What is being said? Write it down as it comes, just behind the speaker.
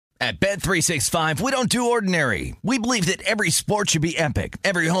At Bet365, we don't do ordinary. We believe that every sport should be epic.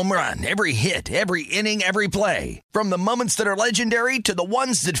 Every home run, every hit, every inning, every play. From the moments that are legendary to the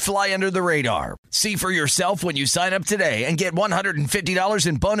ones that fly under the radar. See for yourself when you sign up today and get $150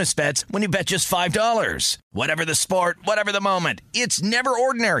 in bonus bets when you bet just $5. Whatever the sport, whatever the moment, it's never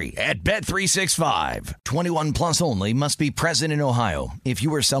ordinary at Bet365. 21 plus only. Must be present in Ohio. If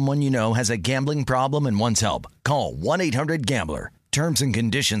you or someone you know has a gambling problem and wants help, call 1-800-GAMBLER. Terms and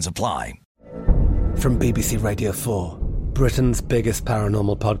conditions apply. From BBC Radio 4, Britain's biggest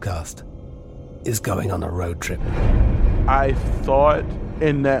paranormal podcast is going on a road trip. I thought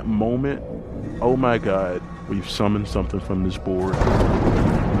in that moment, oh my God, we've summoned something from this board.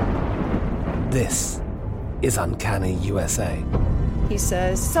 This is Uncanny USA. He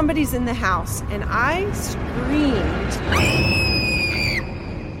says, somebody's in the house, and I screamed.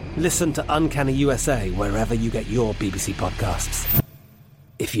 Listen to Uncanny USA wherever you get your BBC podcasts,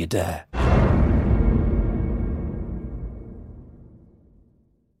 if you dare.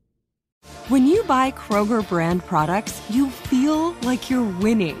 When you buy Kroger brand products, you feel like you're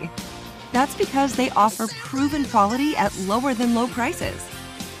winning. That's because they offer proven quality at lower than low prices.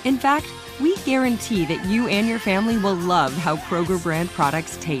 In fact, we guarantee that you and your family will love how Kroger brand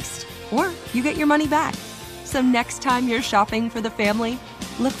products taste, or you get your money back. So next time you're shopping for the family,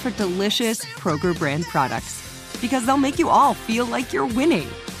 look for delicious Kroger brand products, because they'll make you all feel like you're winning.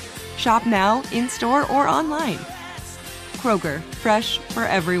 Shop now, in-store, or online. Kroger, fresh for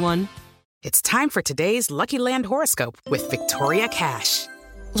everyone. It's time for today's Lucky Land horoscope with Victoria Cash.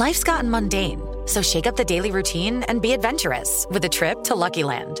 Life's gotten mundane, so shake up the daily routine and be adventurous with a trip to Lucky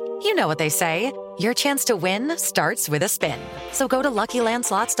Land. You know what they say, your chance to win starts with a spin. So go to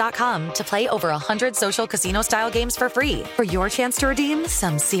LuckyLandSlots.com to play over 100 social casino-style games for free for your chance to redeem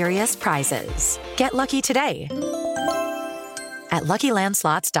some serious prizes. Get lucky today at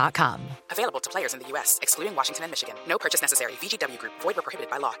LuckyLandSlots.com. Available to players in the U.S., excluding Washington and Michigan. No purchase necessary. VGW Group. Void where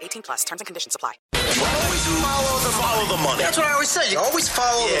prohibited by law. 18 plus. Terms and conditions apply. Always follow the money. That's what I always say. You always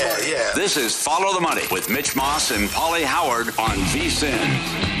follow the money. Yeah. This is Follow the Money with Mitch Moss and Paulie Howard on VSiN.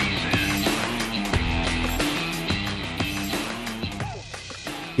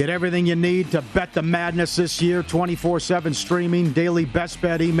 Get everything you need to bet the madness this year. 24/7 streaming, daily best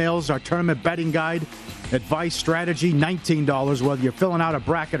bet emails, our tournament betting guide, advice, strategy, $19. Whether you're filling out a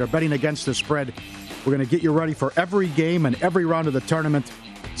bracket or betting against the spread, we're going to get you ready for every game and every round of the tournament.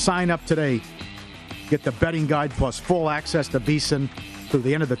 Sign up today. Get the betting guide plus full access to VSiN through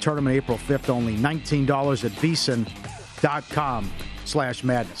the end of the tournament, April 5th. Only $19 at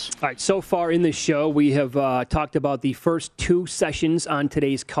VSiN.com/madness. All right, so far in the show, we have talked about the first two sessions on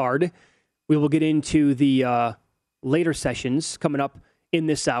today's card. We will get into the later sessions coming up in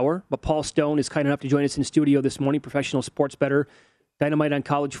this hour. But Paul Stone is kind enough to join us in studio this morning, professional sports bettor, dynamite on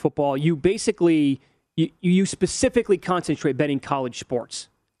college football. You basically, you specifically concentrate betting college sports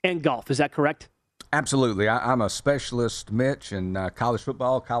and golf. Is that correct? Absolutely. I'm a specialist, Mitch, in college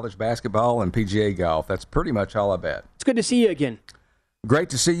football, college basketball, and PGA golf. That's pretty much all I bet. It's good to see you again. Great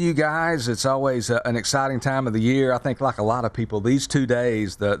to see you guys. It's always an exciting time of the year. I think like a lot of people, these 2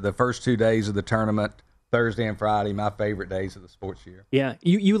 days, the first 2 days of the tournament, Thursday and Friday, my favorite days of the sports year. Yeah.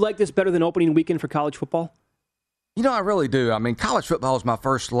 You like this better than opening weekend for college football? You know, I really do. I mean, college football is my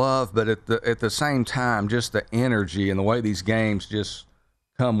first love, but at the same time, just the energy and the way these games just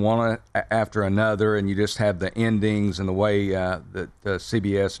come one after another, and you just have the endings and the way that the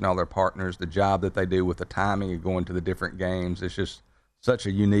CBS and all their partners, the job that they do with the timing of going to the different games. It's just such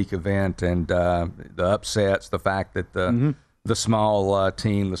a unique event, and the upsets, the fact that the small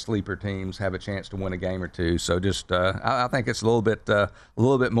team, the sleeper teams, have a chance to win a game or two. So just I think it's a little bit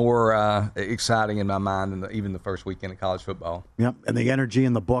more exciting in my mind than even the first weekend of college football. Yep, and the energy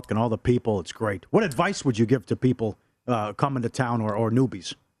in the book and all the people, it's great. What advice would you give to people coming to town or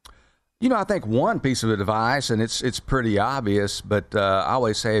newbies? You know, I think one piece of advice, and it's pretty obvious, but I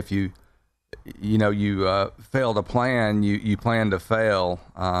always say if you fail to plan, you plan to fail.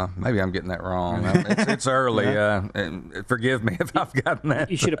 Maybe I'm getting that wrong. It's early. Forgive me if I've gotten that.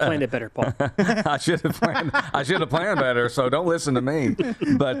 You should have planned it better, Paul. I should have planned better. So don't listen to me.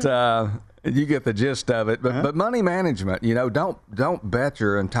 But you get the gist of it. But money management. You know, don't bet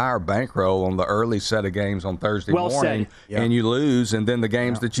your entire bankroll on the early set of games on Thursday morning, and you lose. And then the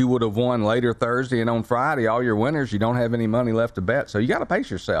games that you would have won later Thursday and on Friday, all your winners, you don't have any money left to bet. So you got to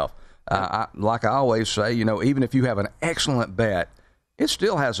pace yourself. Like I always say, you know, even if you have an excellent bet, it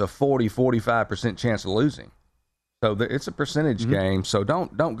still has a 40-45% chance of losing. So it's a percentage game. So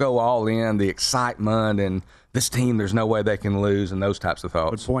don't go all in, the excitement and this team, there's no way they can lose, and those types of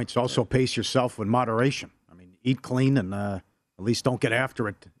thoughts. Good points. Also pace yourself with moderation. I mean, eat clean and At least don't get after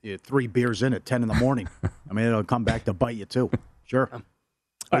it 3 beers in at 10 in the morning. I mean, it'll come back to bite you, too. Sure. All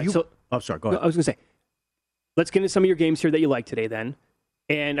right, sorry, go ahead. I was going to say, let's get into some of your games here that you like today then.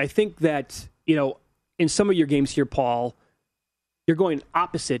 And I think that, in some of your games here, Paul, you're going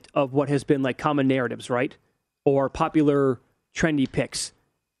opposite of what has been like common narratives, right? Or popular trendy picks.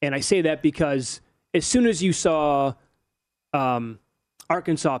 And I say that because as soon as you saw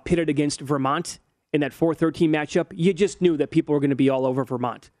Arkansas pitted against Vermont in that 4-13 matchup, you just knew that people were going to be all over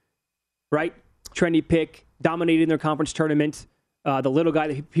Vermont, right? Trendy pick, dominated in their conference tournament, the little guy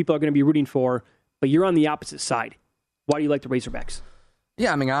that people are going to be rooting for, but you're on the opposite side. Why do you like the Razorbacks?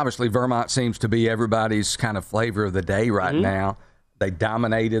 Yeah, I mean, obviously Vermont seems to be everybody's kind of flavor of the day right now. They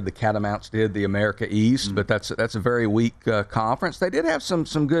dominated, the Catamounts did, the America East, but that's a very weak conference. They did have some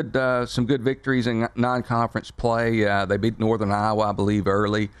good victories in non-conference play. They beat Northern Iowa, I believe,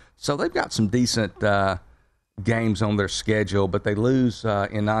 early. So they've got some decent games on their schedule, but they lose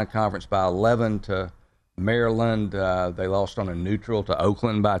in non-conference by 11 to Maryland. They lost on a neutral to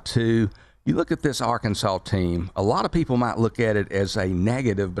Oakland by 2. You look at this Arkansas team, a lot of people might look at it as a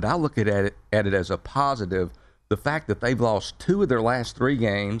negative, but I look at it as a positive. The fact that they've lost 2 of their last 3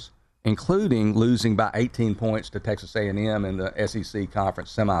 games, including losing by 18 points to Texas A&M in the SEC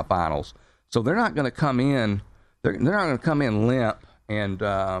Conference semifinals. So they're not going to come in. They're not going to come in limp and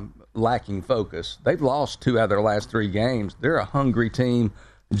lacking focus. They've lost 2 out of their last 3 games. They're a hungry team.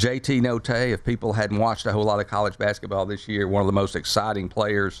 JT Notte, if people hadn't watched a whole lot of college basketball this year, one of the most exciting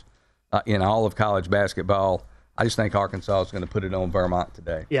players in all of college basketball. I just think Arkansas is going to put it on Vermont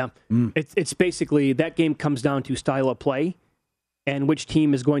today. Yeah. It's basically that game comes down to style of play and which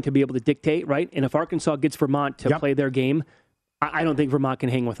team is going to be able to dictate, right? And if Arkansas gets Vermont to play their game, I don't think Vermont can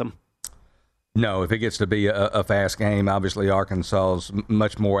hang with them. No, if it gets to be a fast game, obviously Arkansas is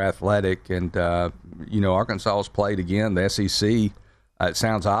much more athletic. And, Arkansas has played again, the SEC. It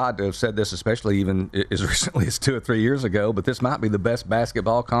sounds odd to have said this, especially even as recently as 2 or 3 years ago, but this might be the best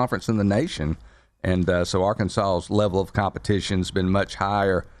basketball conference in the nation. And so Arkansas's level of competition has been much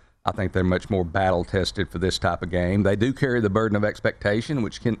higher. I think they're much more battle-tested for this type of game. They do carry the burden of expectation,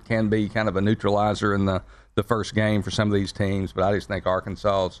 which can be kind of a neutralizer in the first game for some of these teams. But I just think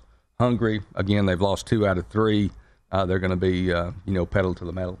Arkansas's hungry. Again, they've lost 2 out of 3. They're going to be, pedal to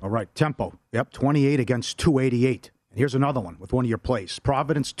the metal. All right, tempo. Yep, 28 against 288. And here's another one with one of your plays.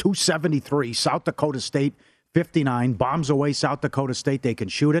 Providence, 273. South Dakota State, 59. Bombs away South Dakota State. They can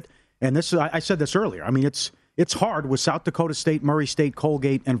shoot it. And this, I said this earlier. I mean, it's hard with South Dakota State, Murray State,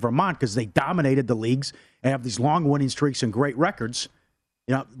 Colgate, and Vermont because they dominated the leagues and have these long winning streaks and great records.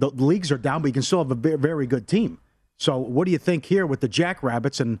 The leagues are down, but you can still have a very, very good team. So what do you think here with the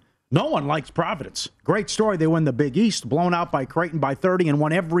Jackrabbits? And no one likes Providence. Great story. They win the Big East, blown out by Creighton by 30, and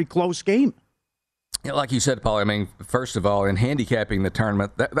won every close game. Yeah, like you said, Paul, I mean, first of all, in handicapping the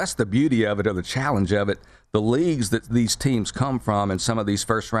tournament, that's the beauty of it or the challenge of it. The leagues that these teams come from in some of these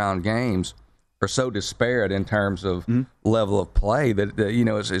first-round games are so disparate in terms of level of play that,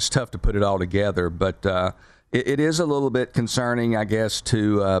 it's tough to put it all together. But it is a little bit concerning, I guess,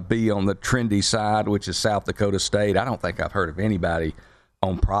 to be on the trendy side, which is South Dakota State. I don't think I've heard of anybody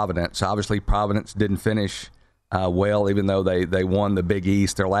on Providence. Obviously, Providence didn't finish well, even though they won the Big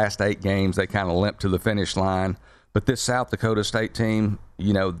East. Their last 8 games, they kind of limped to the finish line. But this South Dakota State team,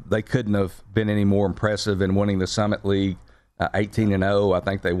 they couldn't have been any more impressive in winning the Summit League, 18-0. I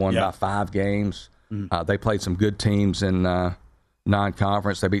think they won by 5 games. They played some good teams in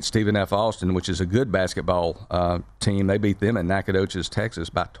non-conference. They beat Stephen F. Austin, which is a good basketball team. They beat them in Nacogdoches, Texas,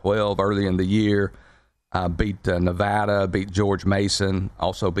 by 12 early in the year. Beat Nevada, beat George Mason,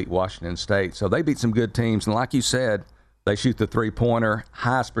 also beat Washington State. So they beat some good teams. And like you said, they shoot the three-pointer,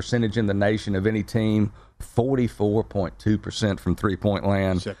 highest percentage in the nation of any team, 44.2% from three-point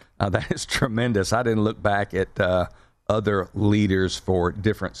land. That is tremendous. I didn't look back at other leaders for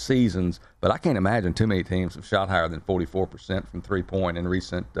different seasons, but I can't imagine too many teams have shot higher than 44% from three-point in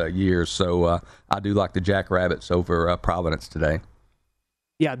recent years. So I do like the Jackrabbits over Providence today.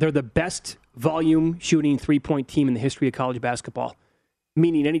 Yeah, they're the best volume shooting three-point team in the history of college basketball,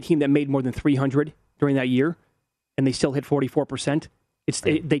 meaning any team that made more than 300 during that year, and they still hit 44%.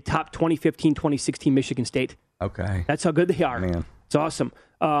 They topped 2015-2016 Michigan State. Okay. That's how good they are. Man. It's awesome.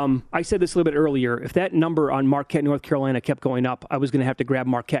 I said this a little bit earlier. If that number on Marquette, North Carolina kept going up, I was going to have to grab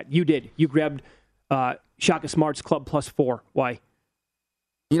Marquette. You did. You grabbed Shaka Smart's Club +4. Why?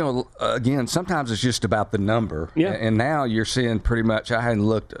 Again, sometimes it's just about the number. Yeah. And now you're seeing pretty much, I hadn't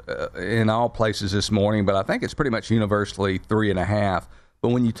looked in all places this morning, but I think it's pretty much universally 3.5. But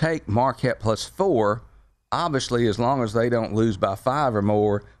when you take Marquette +4, obviously, as long as they don't lose by 5 or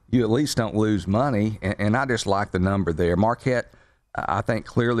more, you at least don't lose money. And I just like the number there. Marquette I think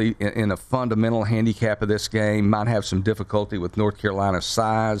clearly in a fundamental handicap of this game, might have some difficulty with North Carolina's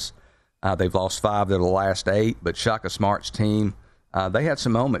size. They've lost 5 of the last 8, but Shaka Smart's team, they had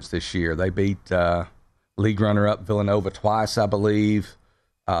some moments this year. They beat league runner-up Villanova twice, I believe.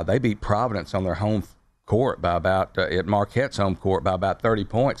 They beat Providence on their home court by about, at Marquette's home court by about 30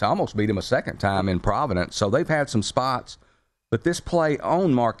 points. I almost beat them a second time in Providence. So they've had some spots. But this play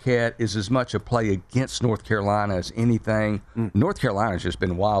on Marquette is as much a play against North Carolina as anything. North Carolina's just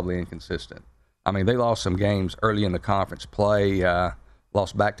been wildly inconsistent. I mean, they lost some games early in the conference play,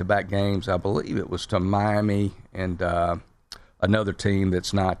 lost back-to-back games. I believe it was to Miami and another team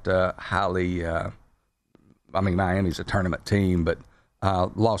that's not highly Miami's a tournament team, but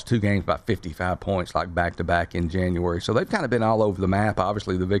lost 2 games by 55 points, like back-to-back in January. So they've kind of been all over the map.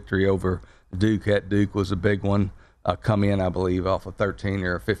 Obviously, the victory over Duke at Duke was a big one. Come in, I believe, off a 13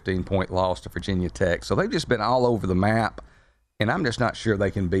 or a 15-point loss to Virginia Tech. So they've just been all over the map, and I'm just not sure they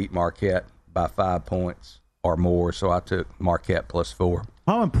can beat Marquette by 5 points or more. So I took Marquette +4.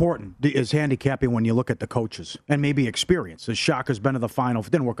 How important is handicapping when you look at the coaches and maybe experience? As Shaka's been to the Final, it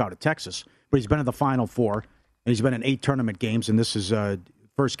didn't work out at Texas, but he's been in the Final Four, and he's been in 8 tournament games, and this is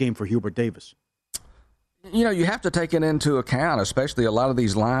first game for Hubert Davis. You know, you have to take it into account, especially a lot of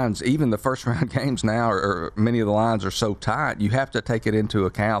these lines, even the first-round games now, or many of the lines are so tight, you have to take it into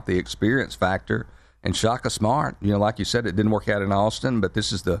account, the experience factor. And Shaka Smart, you know, like you said, it didn't work out in Austin, but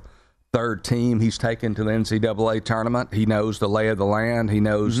this is the 3rd team he's taken to the NCAA tournament. He knows the lay of the land. He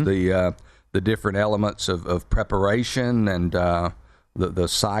knows the different elements of preparation and the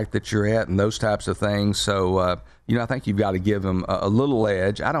site that you're at and those types of things. So, you know, I think you've got to give him a little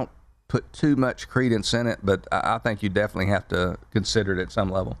edge. I don't put too much credence in it, but I think you definitely have to consider it at some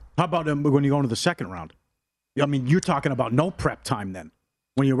level. How about when you go into the second round? I mean, you're talking about no prep time then.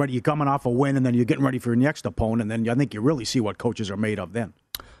 When you're ready, you're coming off a win, and then you're getting ready for your next opponent, and then I think you really see what coaches are made of then.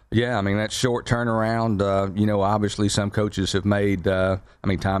 Yeah, I mean, that short turnaround, you know, obviously some coaches have made, Tom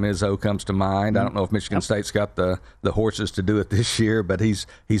Izzo comes to mind. I don't know if Michigan State's got the horses to do it this year, but he's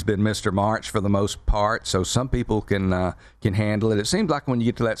been Mr. March for the most part. So some people can handle it. It seems like when you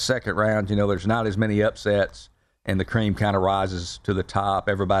get to that second round, you know, there's not as many upsets, and the cream kind of rises to the top.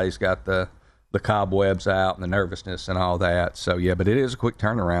 Everybody's got the cobwebs out and the nervousness and all that. So, yeah, but it is a quick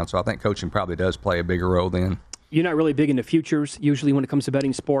turnaround. So I think coaching probably does play a bigger role then. You're not really big into futures, usually when it comes to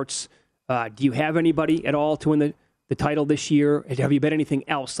betting sports. Do you have anybody at all to win the title this year? Have you bet anything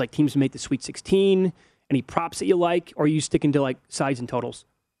else, like teams make the Sweet 16? Any props that you like, or are you sticking to, like, sides and totals?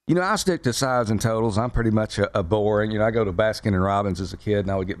 You know, I stick to sides and totals. I'm pretty much a boring. You know, I go to Baskin and Robbins as a kid,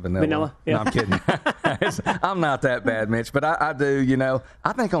 and I would get vanilla. Vanilla? Yeah. No, I'm kidding. I'm not that bad, Mitch. But I do, you know,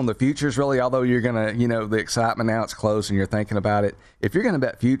 I think on the futures, really, although you're going to, you know, the excitement now it's close and you're thinking about it. If you're going to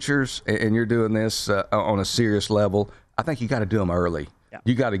bet futures and you're doing this on a serious level, I think you got to do them early. Yeah.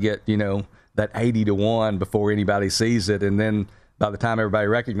 You got to get, you know, that 80-1 before anybody sees it, and then by the time everybody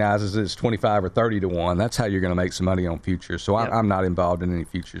recognizes it, it's 25 or 30-1. That's how you're going to make some money on futures. So I'm not involved in any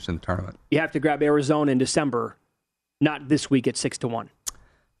futures in the tournament. You have to grab Arizona in December, not this week at 6-1.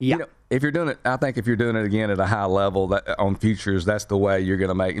 Yeah. You know, if you're doing it, I think if you're doing it again at a high level on futures, that's the way you're going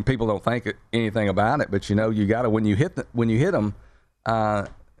to make. And people don't think anything about it, but you know, you got to when you hit them, and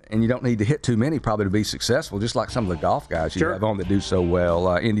you don't need to hit too many probably to be successful. Just like some of the golf guys you have on that do so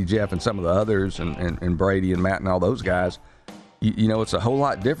well, Indy Jeff and some of the others, and Brady and Matt and all those guys. You know, it's a whole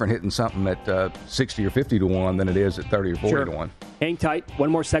lot different hitting something at 60 or 50-1 than it is at 30 or 40-1. Hang tight.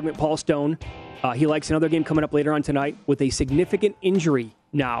 One more segment. Paul Stone. He likes another game coming up later on tonight with a significant injury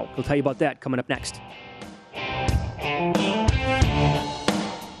now. He'll tell you about that coming up next.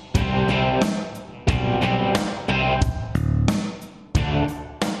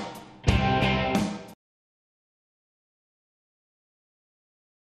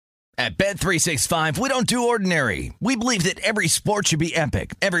 At Bet365, we don't do ordinary. We believe that every sport should be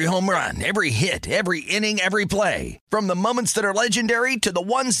epic. Every home run, every hit, every inning, every play. From the moments that are legendary to the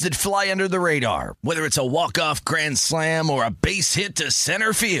ones that fly under the radar. Whether it's a walk-off grand slam or a base hit to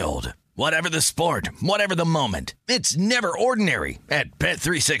center field. Whatever the sport, whatever the moment. It's never ordinary at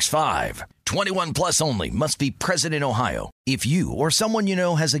Bet365. 21 plus only. Must be present in Ohio. If you or someone you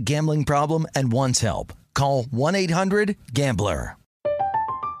know has a gambling problem and wants help, call 1-800-GAMBLER.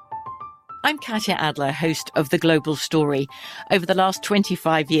 I'm Katya Adler, host of The Global Story. Over the last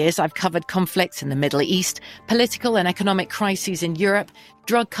 25 years, I've covered conflicts in the Middle East, political and economic crises in Europe,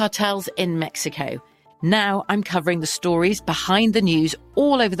 drug cartels in Mexico. Now I'm covering the stories behind the news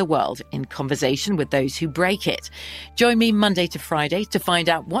all over the world in conversation with those who break it. Join me Monday to Friday to find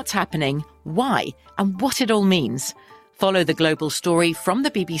out what's happening, why, and what it all means. Follow The Global Story from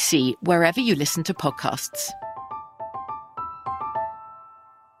the BBC wherever you listen to podcasts.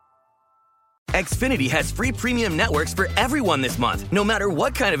 Xfinity has free premium networks for everyone this month, no matter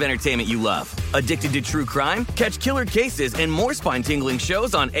what kind of entertainment you love. Addicted to true crime? Catch killer cases and more spine-tingling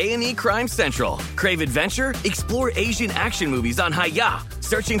shows on A&E Crime Central. Crave adventure? Explore Asian action movies on Hi-YAH.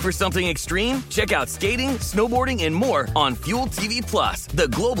 Searching for something extreme? Check out skating, snowboarding, and more on Fuel TV Plus, the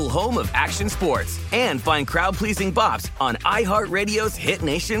global home of action sports. And find crowd-pleasing bops on iHeartRadio's Hit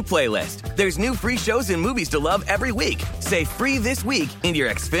Nation playlist. There's new free shows and movies to love every week. Say free this week in your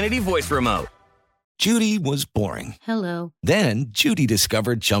Xfinity voice remote. Judy was boring. Hello. Then Judy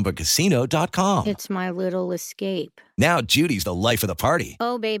discovered ChumbaCasino.com. It's my little escape. Now Judy's the life of the party.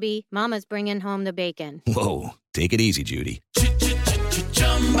 Oh, baby, mama's bringing home the bacon. Whoa, take it easy, Judy.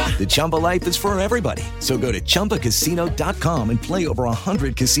 The Chumba life is for everybody. So go to ChumbaCasino.com and play over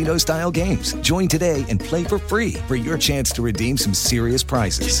 100 casino-style games. Join today and play for free for your chance to redeem some serious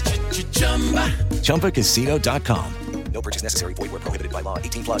prizes. ChumbaCasino.com. No purchase necessary. Void where prohibited by law.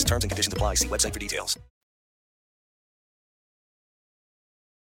 18 plus terms and conditions apply. See website for details.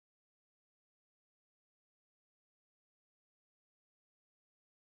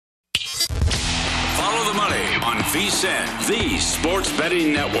 Follow the money on VSiN, the Sports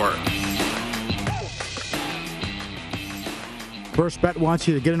Betting Network. First Bet wants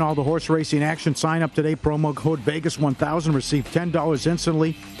you to get in all the horse racing action. Sign up today. Promo code Vegas1000. Receive $10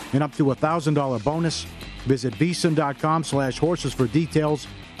 instantly and up to $1,000 bonus. Visit VSiN.com/horses for details.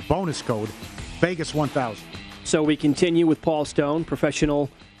 Bonus code Vegas1000. So we continue with Paul Stone, professional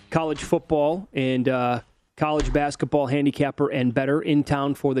college football and college basketball handicapper and bettor in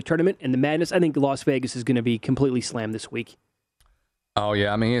town for the tournament and the Madness. I think Las Vegas is going to be completely slammed this week. Oh,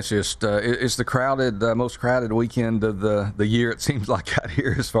 yeah. I mean, it's just it's the most crowded weekend of the year, it seems like, out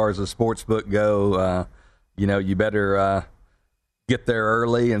here as far as the sports book go. You better get there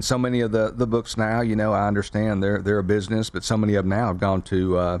early. And so many of the books now, I understand they're a business, but so many of them now have gone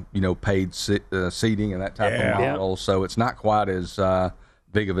to, paid seating and that type of model. Yeah. So it's not quite as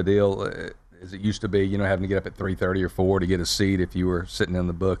big of a deal as it used to be, having to get up at 3:30 or 4 to get a seat if you were sitting in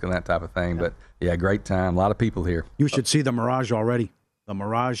the book and that type of thing. Yeah. But, yeah, great time. A lot of people here. You should see the Mirage already. The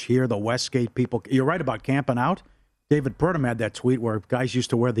Mirage here, the Westgate people. You're right about camping out. David Purdom had that tweet where guys used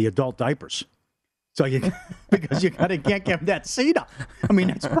to wear the adult diapers. So because you can't get that seat up. I mean,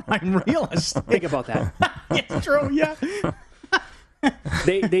 that's prime real estate. Think about that. It's true, yeah.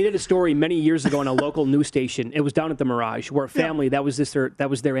 They did a story many years ago on a local news station. It was down at the Mirage, where a family, that was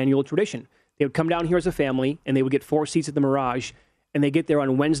their annual tradition. They would come down here as a family, and they would get 4 seats at the Mirage, and they get there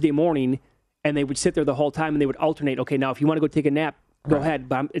on Wednesday morning, and they would sit there the whole time, and they would alternate. Okay, now if you want to go take a nap, go ahead,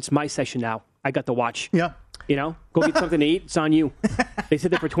 but it's my session now. I got the watch. Yeah. Go get something to eat. It's on you. They sit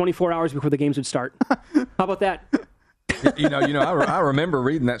there for 24 hours before the games would start. How about that? I remember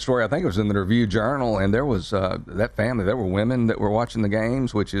reading that story. I think it was in the Review-Journal, and there was that family. There were women that were watching the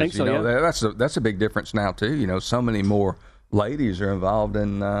games, which is that's a big difference now too. So many more ladies are involved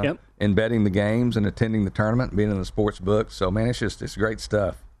in betting the games and attending the tournament, and being in the sports book. So man, it's great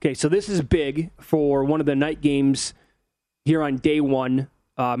stuff. Okay, so this is big for one of the night games here on day one.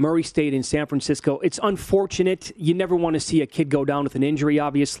 Murray State in San Francisco. It's unfortunate. You never want to see a kid go down with an injury,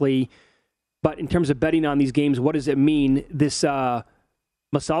 obviously. But in terms of betting on these games, what does it mean? This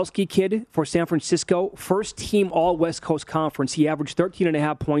Masalski kid for San Francisco, first team All West Coast Conference. He averaged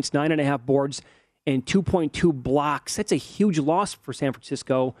 13.5 points, 9.5 boards, and 2.2 blocks. That's a huge loss for San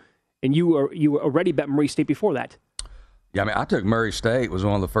Francisco. And you already bet Murray State before that. Yeah, I mean, I took Murray State. It was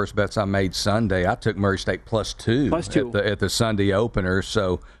one of the first bets I made Sunday. I took Murray State +2 at the Sunday opener.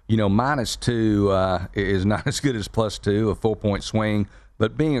 So, -2 is not as good as +2, a 4-point swing.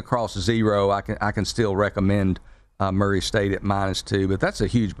 But being across 0, I can still recommend Murray State at -2. But that's a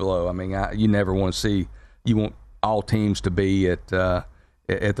huge blow. I mean, you never want to see. You want all teams to be at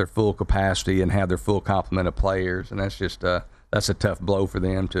their full capacity and have their full complement of players, and that's just that's a tough blow for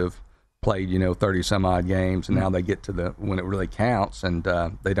them to have played 30 some odd games, and now they get to when it really counts, and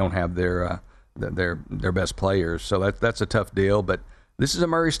they don't have their best players. So that's a tough deal. But this is a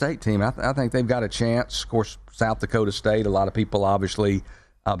Murray State team. I think they've got a chance. Of course, South Dakota State, a lot of people obviously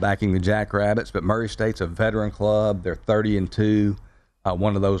backing the Jackrabbits, but Murray State's a veteran club. They're 30-2.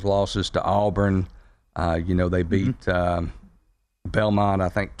 One of those losses to Auburn. They beat Belmont, I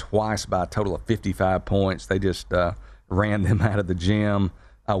think, twice by a total of 55 points. They just ran them out of the gym.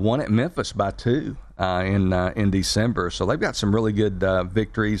 Won at Memphis by 2 in December. So they've got some really good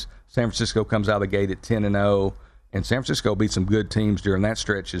victories. San Francisco comes out of the gate at 10-0, and San Francisco beat some good teams during that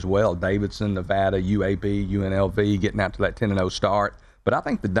stretch as well. Davidson, Nevada, UAB, UNLV getting out to that 10-0 start. But I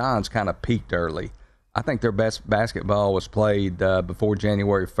think the Dons kind of peaked early. I think their best basketball was played before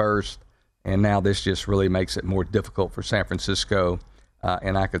January 1st, and now this just really makes it more difficult for San Francisco.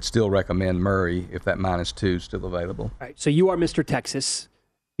 and I could still recommend Murray if that -2 is still available. All right, so you are Mr. Texas.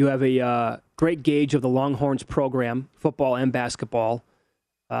 You have a great gauge of the Longhorns program, football and basketball.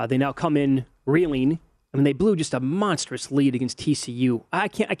 They now come in reeling. I mean, they blew just a monstrous lead against TCU. I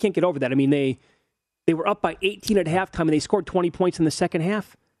can't get over that. I mean, they were up by 18 at halftime, and they scored 20 points in the second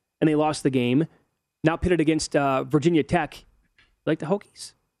half, and they lost the game. Now pitted against Virginia Tech. You like the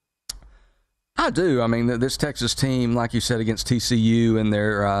Hokies? I do. I mean, this Texas team, like you said, against TCU in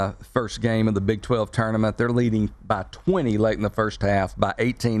their first game of the Big 12 tournament, they're leading by 20 late in the first half, by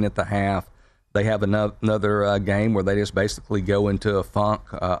 18 at the half. They have another game where they just basically go into a funk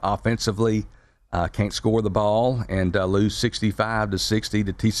offensively, can't score the ball, and lose 65-60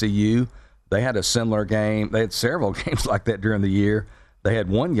 to TCU. They had a similar game. They had several games like that during the year. They had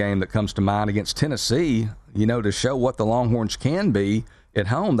one game that comes to mind against Tennessee, to show what the Longhorns can be. At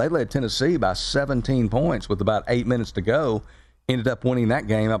home, they led Tennessee by 17 points with about 8 minutes to go. Ended up winning that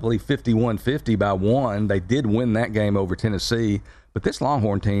game, I believe, 51-50 by 1. They did win that game over Tennessee. But this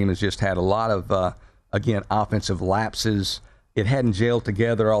Longhorn team has just had a lot of, again, offensive lapses. It hadn't gelled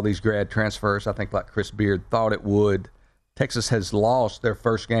together, all these grad transfers, I think, like Chris Beard thought it would. Texas has lost their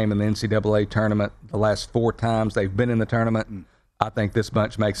first game in the NCAA tournament the last 4 times they've been in the tournament. I think this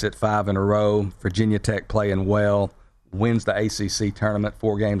bunch makes it 5 in a row. Virginia Tech playing well. Wins the ACC tournament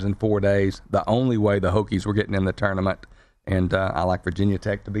 4 games in 4 days. The only way the Hokies were getting in the tournament. And I like Virginia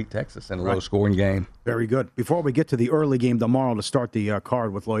Tech to beat Texas in a low-scoring game. Very good. Before we get to the early game tomorrow to start the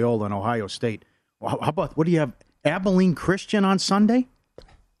card with Loyola and Ohio State, how about, what do you have, Abilene Christian on Sunday?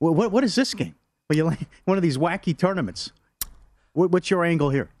 What is this game? Well, one of these wacky tournaments. What's your angle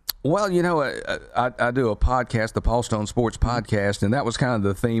here? Well, I do a podcast, the Paul Stone Sports Podcast, and that was kind of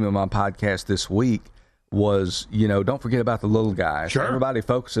the theme of my podcast this week. Was, don't forget about the little guys. Sure. Everybody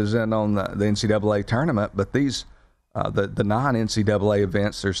focuses in on the NCAA tournament, but these, the non-NCAA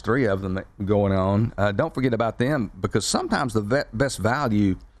events, there's 3 of them going on. Don't forget about them, because sometimes the best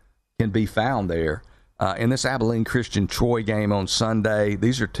value can be found there. In this Abilene Christian Troy game on Sunday,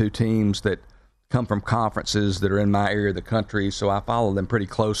 these are 2 teams that come from conferences that are in my area of the country, so I follow them pretty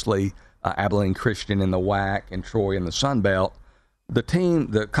closely. Abilene Christian in the WAC and Troy in the Sun Belt.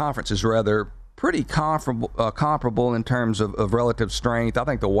 The conference is rather pretty comparable in terms of relative strength. I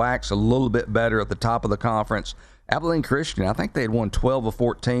think the WAC's a little bit better at the top of the conference. Abilene Christian, I think they had won 12 of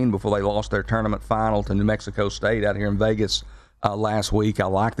 14 before they lost their tournament final to New Mexico State out here in Vegas last week. I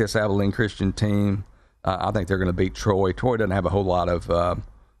like this Abilene Christian team. I think they're going to beat Troy. Troy doesn't have a whole lot of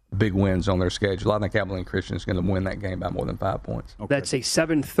big wins on their schedule. I think Abilene Christian is going to win that game by more than 5 points. Okay. That's a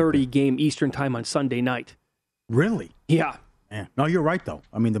 7:30 game Eastern time on Sunday night. Really? Yeah. Man. No, you're right, though.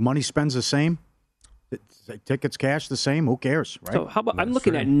 I mean, the money spends the same. Tickets cash the same. Who cares, right? So how about I'm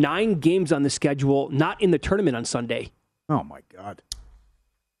looking at 9 games on the schedule, not in the tournament on Sunday. Oh my God!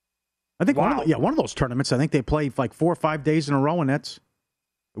 I think one of those tournaments. I think they play like 4 or 5 days in a row, and that's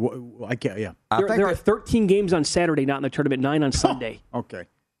I can't. Yeah, there are 13 games on Saturday, not in the tournament. 9 on Sunday. Okay.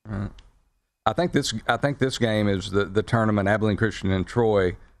 I think this game is the tournament. Abilene Christian and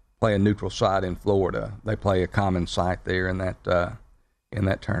Troy play a neutral site in Florida. They play a common site there in that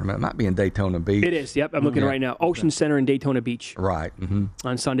tournament. It might be in Daytona Beach. It is. Yep, I'm looking right now. Ocean Center in Daytona Beach. Right. Mm-hmm.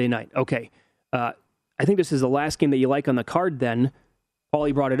 On Sunday night. Okay. I think this is the last game that you like on the card. Then,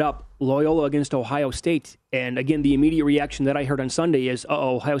 Paulie brought it up. Loyola against Ohio State, and again, the immediate reaction that I heard on Sunday is,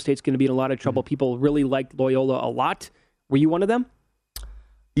 Ohio State's going to be in a lot of trouble. People really liked Loyola a lot. Were you one of them?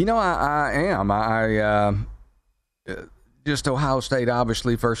 I am. Just Ohio State,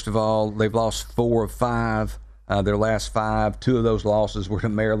 obviously, first of all, they've lost 4 of 5. Their last 5, 2 of those losses were to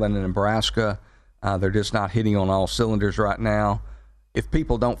Maryland and Nebraska. They're just not hitting on all cylinders right now. If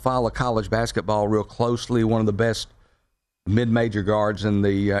people don't follow college basketball real closely, one of the best mid-major guards in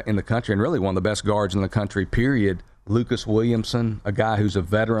the country, and really one of the best guards in the country, period, Lucas Williamson, a guy who's a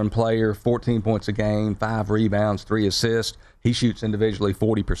veteran player, 14 points a game, 5 rebounds, 3 assists. He shoots individually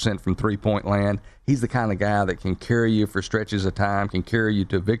 40% from three-point land. He's the kind of guy that can carry you for stretches of time, can carry you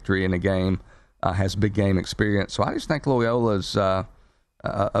to victory in a game, has big game experience. So I just think Loyola's a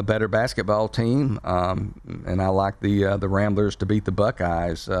better basketball team, and I like the Ramblers to beat the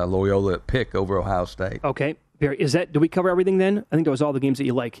Buckeyes. Loyola at pick over Ohio State. Okay. Do we cover everything then? I think that was all the games that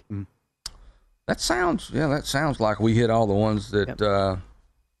you like. That sounds like we hit all the ones that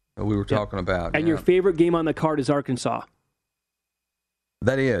we were talking about. And your favorite game on the card is Arkansas.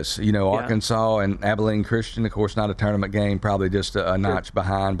 That is, Arkansas and Abilene Christian, of course, not a tournament game, probably just a notch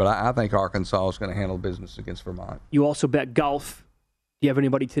behind. But I think Arkansas is going to handle business against Vermont. You also bet golf. Do you have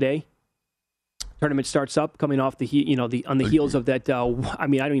anybody today? tournament starts up, coming off the heels of that. I don't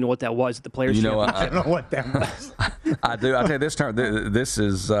even know what that was at the Players' Championship. I don't know what that was. I do. I tell you, this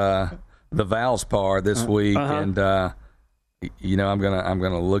is the Valspar this week, and I'm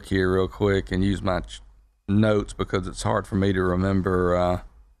gonna look here real quick and use my notes because it's hard for me to remember.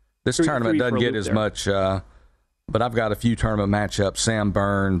 This tournament doesn't get as much, but I've got a few tournament matchups. Sam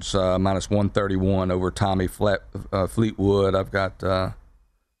Burns minus 131 over Tommy Fleetwood. I've got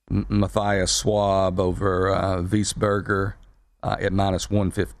Matthias Schwab over Wiesberger at minus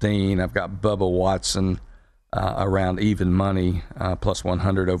 115. I've got Bubba Watson around even money, plus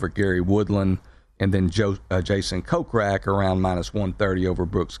 100 over Gary Woodland. And then Jason Kokrak around minus 130 over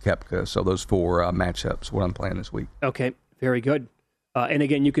Brooks Koepka. So those 4 matchups, what I'm playing this week. Okay, very good. And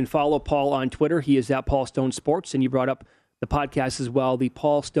again, you can follow Paul on Twitter. He is at Paul Stone Sports. And you brought up the podcast as well, the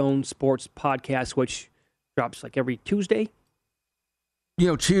Paul Stone Sports podcast, which drops like every Tuesday.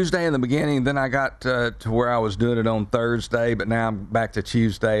 Tuesday in the beginning, then I got to where I was doing it on Thursday, but now I'm back to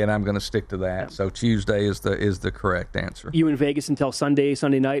Tuesday, and I'm going to stick to that. Yeah. So Tuesday is the correct answer. You in Vegas until Sunday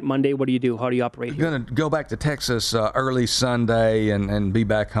night, Monday? What do you do? How do you operate here? I'm going to go back to Texas early Sunday and be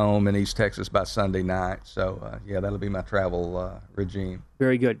back home in East Texas by Sunday night. So, that'll be my travel regime.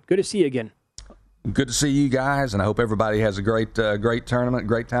 Very good. Good to see you again. Good to see you guys, and I hope everybody has a great tournament,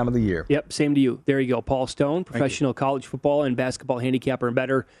 great time of the year. Yep, same to you. There you go. Paul Stone, professional college football and basketball handicapper and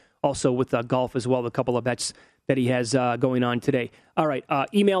bettor, also with golf as well, a couple of bets that he has going on today. All right,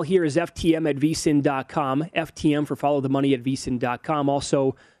 email here is ftm@vsin.com, FTM for follow the money at vsin.com.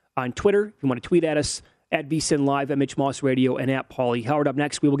 Also on Twitter, if you want to tweet at us, at vsin live, at Mitch Moss Radio, and at Paulie Howard. Up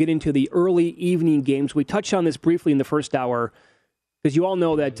next, we will get into the early evening games. We touched on this briefly in the first hour, because you all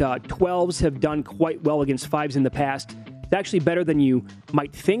know that 12s have done quite well against 5s in the past. It's actually better than you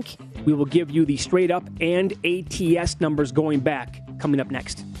might think. We will give you the straight up and ATS numbers going back coming up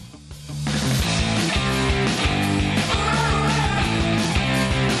next.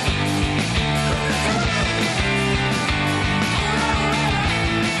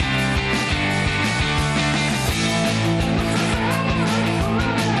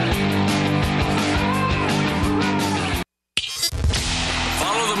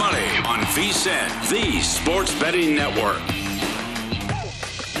 VSiN, the Sports Betting Network.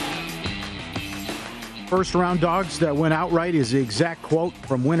 First round dogs that went outright is the exact quote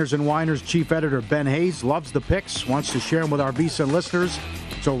from Winners and Winers Chief Editor Ben Hayes. Loves the picks, wants to share them with our VSiN listeners.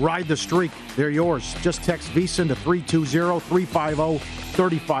 So ride the streak. They're yours. Just text VSiN to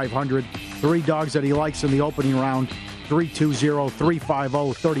 320-350-3500. 3 dogs that he likes in the opening round.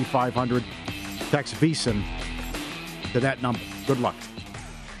 320-350-3500. Text VSiN to that number. Good luck.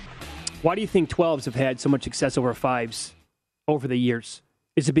 Why do you think 12s have had so much success over 5s over the years?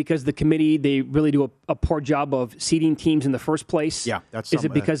 Is it because the committee, they really do a poor job of seeding teams in the first place? Yeah, that's Is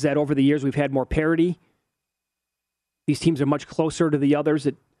it because that over the years we've had more parity? These teams are much closer to the others?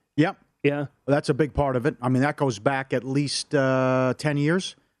 Yep. Yeah. Well, that's a big part of it. I mean, that goes back at least 10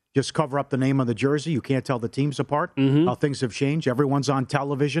 years. Just cover up the name of the jersey. You can't tell the teams apart. Mm-hmm. How things have changed. Everyone's on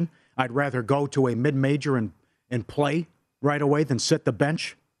television. I'd rather go to a mid-major and play right away than sit the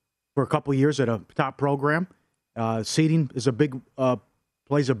bench for a couple of years at a top program. Seeding is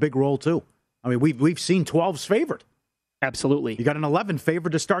plays a big role too. I mean, we've seen 12s favored. Absolutely. You got an 11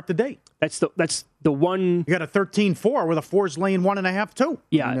 favored to start the day. That's the one. You got a 13-4 where the 4's laying 1.5 too.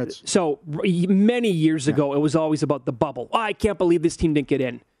 Yeah. I mean, so many years ago, it was always about the bubble. Oh, I can't believe this team didn't get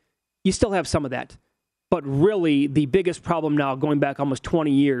in. You still have some of that, but really the biggest problem now, going back almost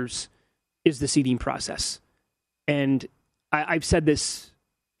 20 years, is the seeding process. And I've said this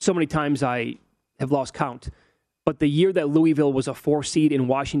so many times I have lost count. But the year that Louisville was a 4 seed in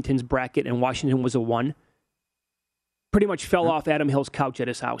Washington's bracket and Washington was a 1, pretty much fell off Adam Hill's couch at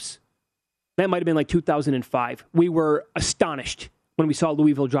his house. That might have been like 2005. We were astonished when we saw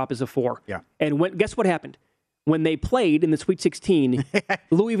Louisville drop as a 4. Yeah. And guess what happened? When they played in the Sweet 16,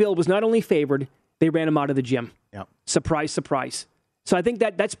 Louisville was not only favored, they ran him out of the gym. Yeah. Surprise, surprise. So I think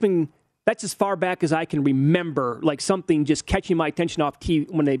that's as far back as I can remember, like something just catching my attention off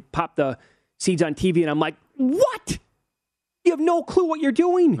TV when they pop the seeds on TV, and I'm like, what? You have no clue what you're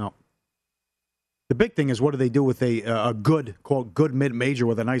doing. No. The big thing is, what do they do with a good, quote, good mid-major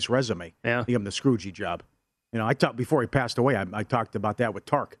with a nice resume? Yeah. Give him the Scroogey job. You know, I talked before he passed away, I talked about that with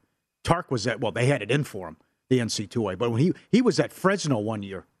Tark. Tark was they had it in for him, the NC2A. But when he was at Fresno one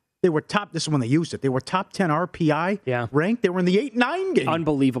year, they were top, this is when they used it, they were top 10 RPI ranked. They were in the 8-9 game.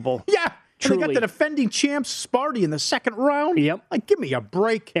 Unbelievable. Yeah. Truly. And they got the defending champs, Sparty, in the second round. Yep. Like, give me a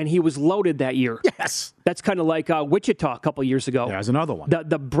break. And he was loaded that year. Yes. That's kind of like Wichita a couple years ago. There's another one.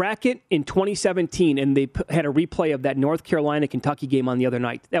 The bracket in 2017, and they had a replay of that North Carolina-Kentucky game on the other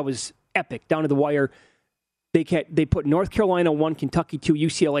night. That was epic, down to the wire. They put North Carolina 1, Kentucky 2,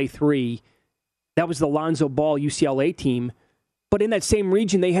 UCLA 3. That was the Lonzo Ball UCLA team. But in that same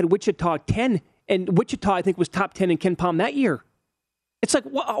region, they had Wichita 10, and Wichita, I think, was top 10 in Ken Pom that year. It's like,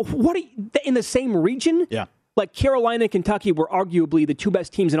 what are you, in the same region? Yeah. Like Carolina and Kentucky were arguably the two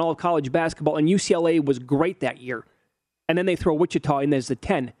best teams in all of college basketball, and UCLA was great that year. And then they throw Wichita in as the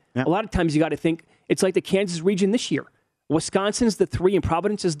 10. Yeah. A lot of times you got to think, it's like the Kansas region this year. Wisconsin's the 3 and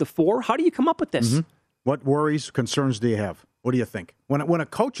Providence is the 4. How do you come up with this? Mm-hmm. What worries, concerns do you have? What do you think? When a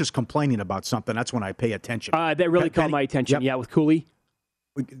coach is complaining about something, that's when I pay attention. That really caught my attention. Yep. Yeah, with Cooley.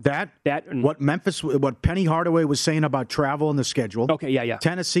 What Penny Hardaway was saying about travel and the schedule. Okay, yeah.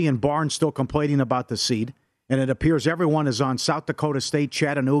 Tennessee and Barnes still complaining about the seed. And it appears everyone is on South Dakota State,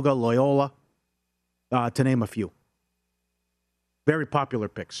 Chattanooga, Loyola, to name a few. Very popular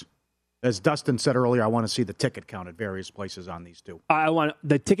picks. As Dustin said earlier, I want to see the ticket count at various places on these two. I want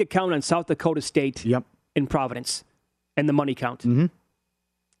the ticket count on South Dakota State in Providence and the money count. Mm-hmm.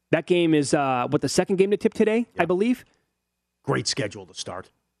 That game is, the second game to tip today, I believe? Great schedule to start.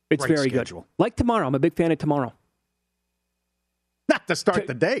 It's very good. Like tomorrow. I'm a big fan of tomorrow. Not to start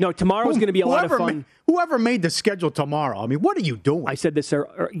the day. No, tomorrow's going to be a lot of fun. Whoever made the schedule tomorrow, I mean, what are you doing? I said this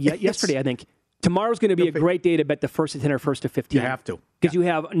yesterday, I think. Tomorrow's going to be a great day to bet the first to 10 or first to 15. You have to. Because you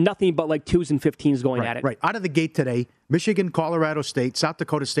have nothing but like 2s and 15s going at it. Right. Out of the gate today, Michigan, Colorado State, South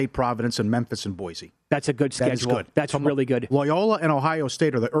Dakota State, Providence, and Memphis and Boise. That's a good schedule. That is good. That's really good. Loyola and Ohio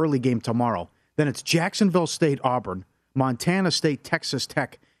State are the early game tomorrow. Then it's Jacksonville State, Auburn, Montana State, Texas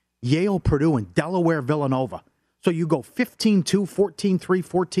Tech, Yale, Purdue, and Delaware, Villanova. So you go 15-2, 14-3,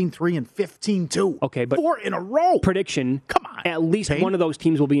 14-3, and 15-2. Okay, but 4 in a row. Prediction. Come on. At least one of those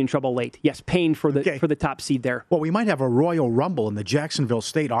teams will be in trouble late. Yes, Payne for the top seed there. Well, we might have a Royal Rumble in the Jacksonville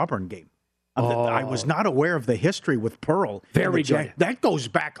State-Auburn game. I was not aware of the history with Pearl. Very good. That goes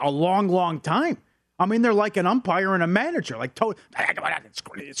back a long, long time. I mean, they're like an umpire and a manager, like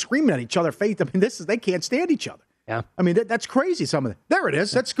screaming at each other. I mean, they can't stand each other. Yeah. I mean, that's crazy. Some of it. There it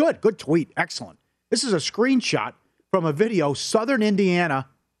is. That's good. Good tweet. Excellent. This is a screenshot from a video, Southern Indiana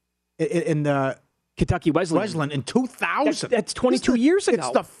in the Kentucky Wesleyan in 2000. That's 22 years ago.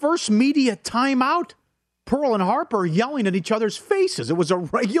 It's the first media timeout. Pearl and Harper yelling at each other's faces. It was a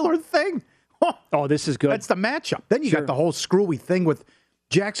regular thing. Oh, this is good. That's the matchup. Then you got the whole screwy thing with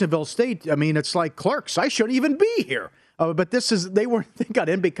Jacksonville State. I mean, it's like Clerks. I shouldn't even be here. But they got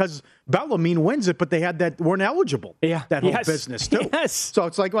in because Bellarmine wins it, but they weren't eligible. Yeah, that whole business too. Yes. So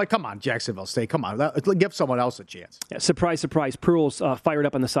it's like, come on, Jacksonville State, come on, give someone else a chance. Yeah, surprise, surprise. Pearl's fired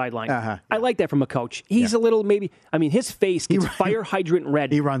up on the sideline. Yeah. I like that from a coach. He's a little his face gets fire hydrant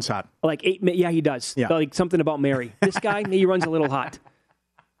red. He runs hot. Like 8 minutes. Yeah, he does. Yeah. Like something about Mary. This guy, he runs a little hot.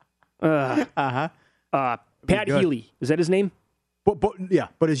 Pat Healy, is that his name?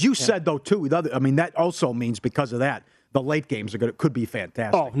 But as you said though too, that also means because of that, the late games could be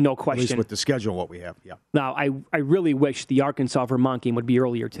fantastic. Oh, no question. At least with the schedule, what we have. Yeah. Now, I really wish the Arkansas-Vermont game would be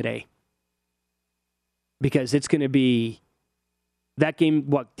earlier today. Because it's going to be that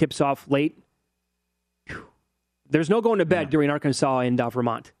game, tips off late? Whew. There's no going to bed during Arkansas and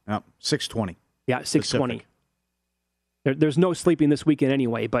Vermont. 6:20. Yeah, 6:20. There's no sleeping this weekend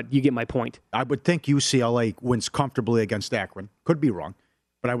anyway, but you get my point. I would think UCLA wins comfortably against Akron. Could be wrong,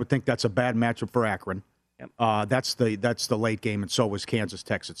 but I would think that's a bad matchup for Akron. Yep. That's the late game, and so was Kansas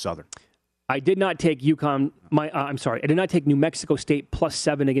Tech at Southern. I did not take UConn. I did not take New Mexico State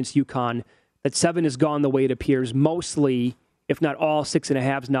 +7 against UConn. That 7 has gone the way it appears. Mostly, if not all,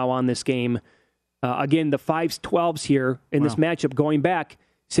 6.5s now on this game. Again, the 5s, 12s here in this matchup going back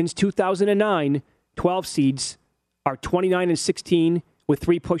since 2009. 12 seeds are 29-16 with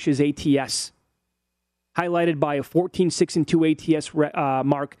 3 pushes ATS, highlighted by a 14-6-2 ATS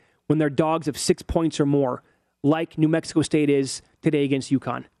mark when they're dogs of 6 points or more, like New Mexico State is today against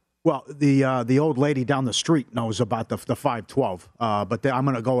UConn. Well, the old lady down the street knows about the 5-12, but I'm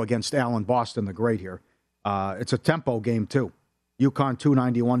going to go against Allen Boston the Great here. It's a tempo game, too. UConn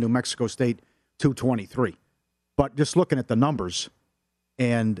 291, New Mexico State 223. But just looking at the numbers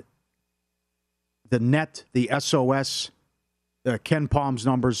and the net, the SOS, Ken Palm's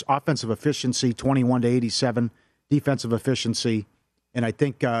numbers, offensive efficiency 21-87, defensive efficiency. And I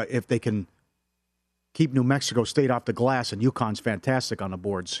think if they can keep New Mexico State off the glass, and UConn's fantastic on the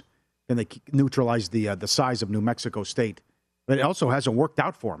boards, then they neutralize the size of New Mexico State. But it also hasn't worked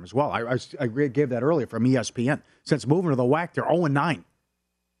out for them as well. I gave that earlier from ESPN. Since moving to the WAC, they're 0-9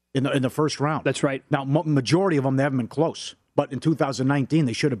 in the first round. That's right. Now, majority of them, they haven't been close. But in 2019,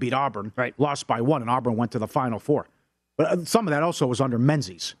 they should have beat Auburn, lost by 1, and Auburn went to the Final Four. But some of that also was under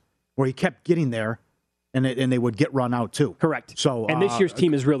Menzies, where he kept getting there and they would get run out too. Correct. So, and this year's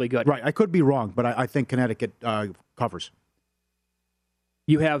team is really good. Right. I could be wrong, but I think Connecticut covers.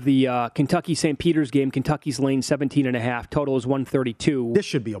 You have the Kentucky-St. Peter's game. Kentucky's laying 17.5. Total is 132. This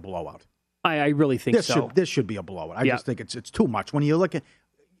should be a blowout. I really think so. This should be a blowout. I just think it's too much. When you look at,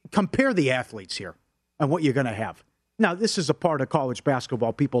 compare the athletes here and what you're going to have. Now, this is a part of college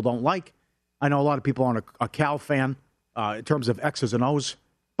basketball people don't like. I know a lot of people aren't a Cal fan in terms of X's and O's,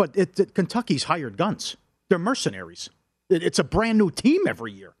 but Kentucky's hired guns. They're mercenaries. It's a brand new team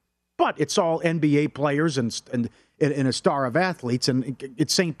every year, but it's all NBA players and a star of athletes, and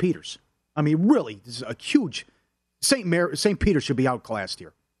it's St. Peter's. I mean, really, this is a huge. St. Peter's should be outclassed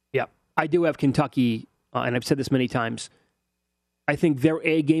here. Yeah, I do have Kentucky, and I've said this many times. I think their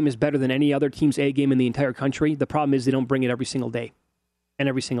A game is better than any other team's A game in the entire country. The problem is they don't bring it every single day and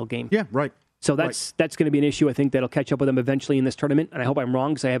every single game. Yeah, right. So that's going to be an issue. I think that'll catch up with them eventually in this tournament, and I hope I'm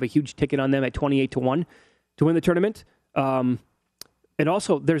wrong because I have a huge ticket on them at 28-1 to win the tournament. And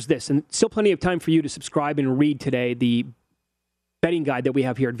also, there's this, and still plenty of time for you to subscribe and read today the betting guide that we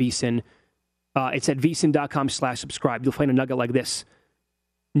have here at VSiN. It's at vsin.com/subscribe. You'll find a nugget like this.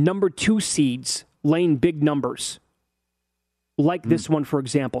 Number 2 seeds laying big numbers. Like this one, for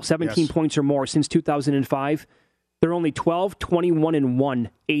example, 17 points or more since 2005. They're only 12, 21, and 1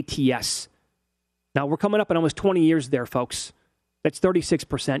 ATS. Now, we're coming up on almost 20 years there, folks. That's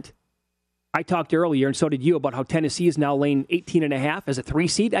 36%. I talked earlier, and so did you, about how Tennessee is now laying 18.5 as a 3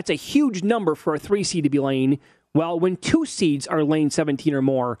 seed. That's a huge number for a 3 seed to be laying. Well, when 2 seeds are laying 17 or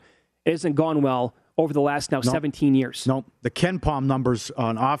more, it hasn't gone well over the last 17 years. No, the Ken Palm numbers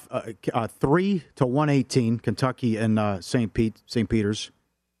on 3 to 118, Kentucky and St. Peter's.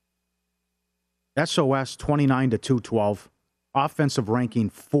 SOS 29 to 212. Offensive ranking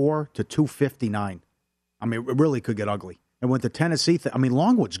 4 to 259. I mean, it really could get ugly. And with the Tennessee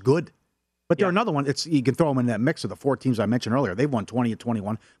Longwood's good. But they're another one. You can throw them in that mix of the 4 teams I mentioned earlier. They've won 20 to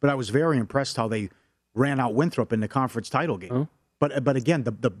 21. But I was very impressed how they ran out Winthrop in the conference title game. Oh. But again,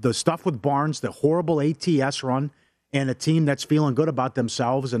 the stuff with Barnes, the horrible ATS run, and a team that's feeling good about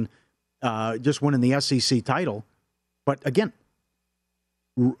themselves and just winning the SEC title. But again,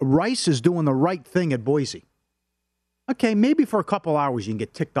 Rice is doing the right thing at Boise. Okay, maybe for a couple hours you can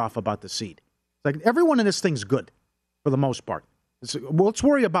get ticked off about the seed. Like everyone in this thing's good for the most part. Let's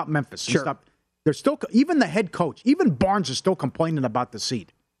worry about Memphis. Sure. They're still, even the head coach, even Barnes is still complaining about the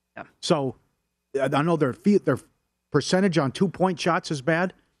seed. Yeah. So I know their percentage on 2-point shots is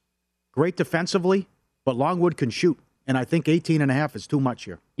bad. Great defensively, but Longwood can shoot. And I think 18.5 is too much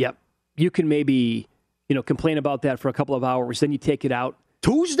here. Yep. You can maybe, complain about that for a couple of hours. Then you take it out.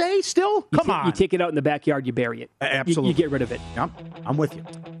 Tuesday still? Come on. You take it out in the backyard, you bury it. Absolutely. You get rid of it. Yep. I'm with you.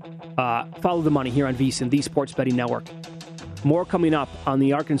 Follow the money here on VSiN, the Sports Betting Network. More coming up on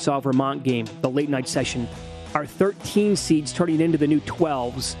the Arkansas-Vermont game, the late-night session. Our 13 seeds turning into the new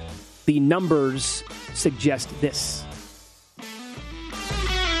 12s. The numbers suggest this.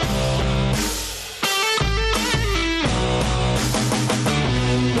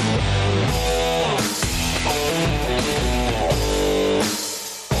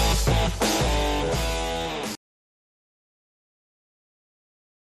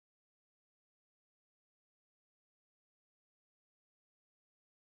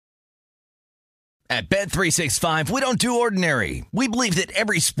 At Bet365, we don't do ordinary. We believe that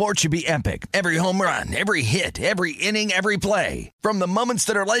every sport should be epic. Every home run, every hit, every inning, every play. From the moments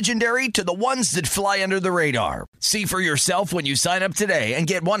that are legendary to the ones that fly under the radar. See for yourself when you sign up today and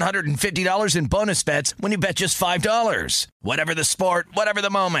get $150 in bonus bets when you bet just $5. Whatever the sport, whatever the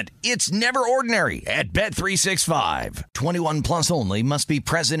moment, it's never ordinary at Bet365. 21 plus only. Must be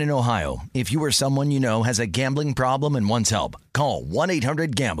present in Ohio. If you or someone you know has a gambling problem and wants help, call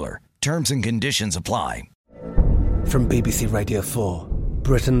 1-800-GAMBLER. Terms and conditions apply. From BBC Radio 4,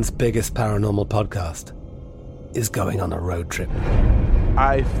 Britain's biggest paranormal podcast is going on a road trip.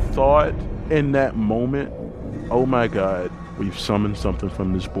 I thought in that moment, oh my God, we've summoned something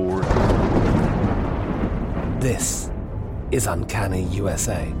from this board. This is Uncanny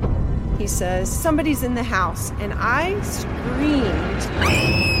USA. He says, somebody's in the house, and I screamed.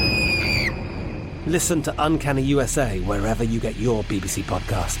 Listen to Uncanny USA wherever you get your BBC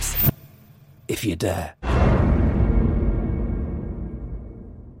podcasts, if you dare.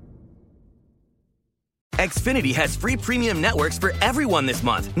 Xfinity has free premium networks for everyone this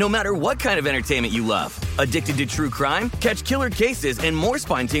month, no matter what kind of entertainment you love. Addicted to true crime? Catch killer cases and more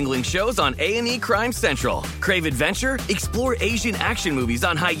spine-tingling shows on A&E Crime Central. Crave adventure? Explore Asian action movies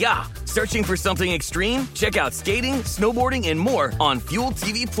on Hi-YAH. Searching for something extreme? Check out skating, snowboarding, and more on Fuel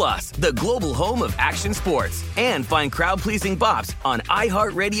TV Plus, the global home of action sports. And find crowd-pleasing bops on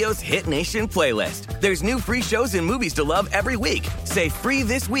iHeartRadio's Hit Nation playlist. There's new free shows and movies to love every week. Say free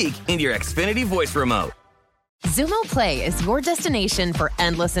this week in your Xfinity voice remote. Xumo Play is your destination for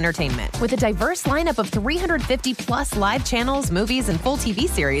endless entertainment. With a diverse lineup of 350-plus live channels, movies, and full TV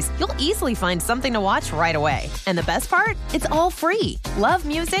series, you'll easily find something to watch right away. And the best part? It's all free. Love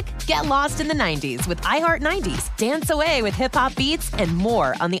music? Get lost in the 90s with iHeart 90s, dance away with hip-hop beats, and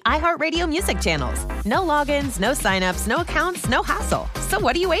more on the iHeartRadio music channels. No logins, no signups, no accounts, no hassle. So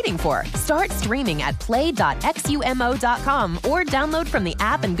what are you waiting for? Start streaming at play.xumo.com or download from the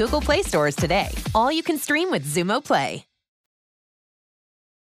app and Google Play stores today. All you can stream with Xumo Play.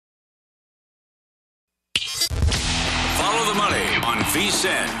 Follow the money on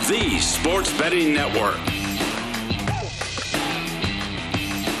VSiN, the sports betting network.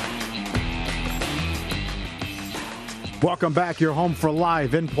 Welcome back. You're home for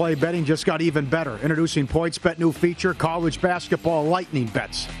live in-play betting. Just got even better. Introducing PointsBet new feature, college basketball lightning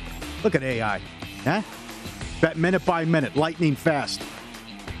bets. Look at AI. Huh? Bet minute by minute, lightning fast.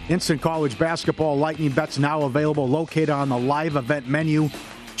 Instant college basketball lightning bets now available, located on the live event menu.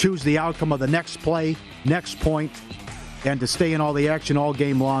 Choose the outcome of the next play, next point, and to stay in all the action all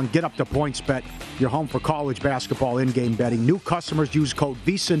game long, get up to PointsBet. You're home for college basketball in-game betting. New customers use code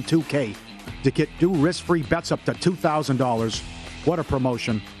VSiN2K to get new risk-free bets up to $2,000. What a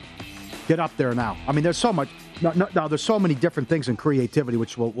promotion. Get up there now. I mean, there's so much. Now, there's so many different things in creativity,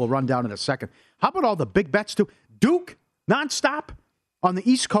 which we'll run down in a second. How about all the big bets, too? Duke, nonstop. On the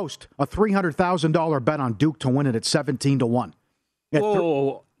East Coast, a $300,000 bet on Duke to win it at 17-1.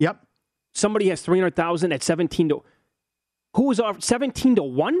 Whoa. Yep. Somebody has $300,000 at 17 to. Who was off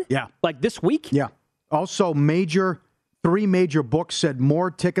 17-1? Yeah. Like this week? Yeah. Also, three major books said more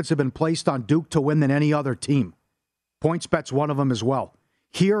tickets have been placed on Duke to win than any other team. PointsBet's one of them as well.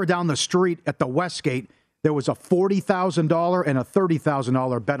 Here down the street at the Westgate, there was a $40,000 and a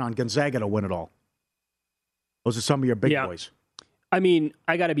 $30,000 bet on Gonzaga to win it all. Those are some of your big boys. I mean,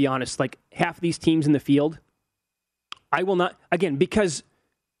 I got to be honest, like half of these teams in the field, I will not, again, because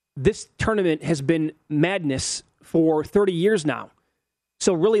this tournament has been madness for 30 years now.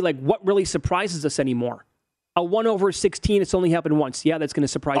 So really, like, what really surprises us anymore? A 1/16, it's only happened once. Yeah, that's going to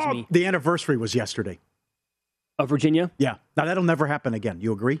surprise me. The anniversary was yesterday. Of Virginia? Yeah. Now, that'll never happen again.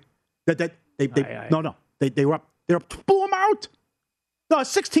 You agree? No. They were up, blew them out. No,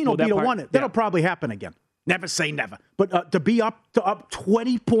 16 will be to 1. That'll probably happen again. Never say never. But to be up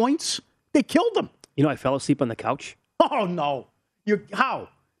 20 points, they killed them. You know, I fell asleep on the couch. Oh, no. How?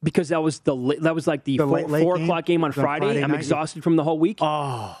 Because that was like the 4 o'clock game on Friday. I'm exhausted from the whole week.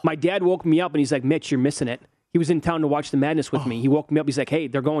 Oh. My dad woke me up and he's like, Mitch, you're missing it. He was in town to watch the madness with me. He woke me up. He's like, hey,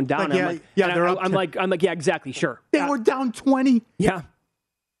 they're going down. I'm like, yeah, exactly, sure. They were down 20. Yeah.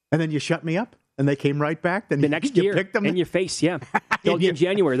 And then you shut me up, and they came right back. Then the next year, picked them in your face, yeah. in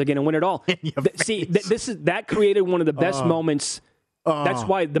January, they're going to win it all. That created one of the best moments. That's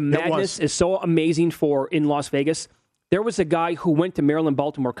why the madness is so amazing in Las Vegas. There was a guy who went to Maryland,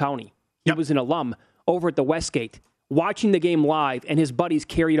 Baltimore County. He was an alum over at the Westgate, watching the game live, and his buddies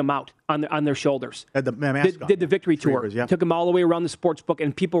carried him out on their shoulders. Did the victory tour. Took him all the way around the sports book,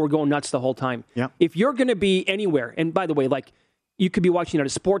 and people were going nuts the whole time. Yep. If you're going to be anywhere, and by the way, like you could be watching at a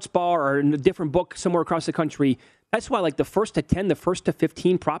sports bar or in a different book somewhere across the country, that's why like the first to 10, the first to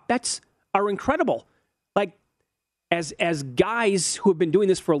 15 prop bets are incredible. Like as guys who have been doing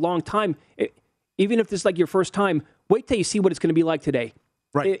this for a long time, even if this is like your first time, wait till you see what it's going to be like today.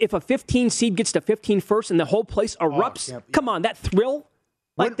 Right. If a 15 seed gets to 15 first and the whole place erupts, come on, that thrill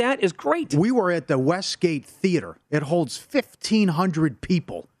that is great. We were at the Westgate Theater. It holds 1,500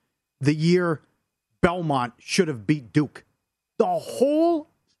 people the year Belmont should have beat Duke. The whole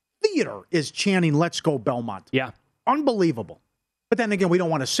theater is chanting, let's go Belmont. Yeah. Unbelievable. But then again, we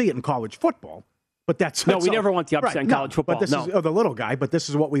don't want to see it in college football. But we never want the upset in college football. But this is the little guy, but this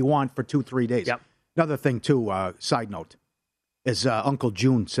is what we want for 2-3 days. Yep. Another thing, too, side note, is Uncle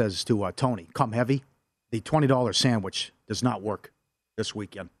June says to Tony, come heavy. The $20 sandwich does not work this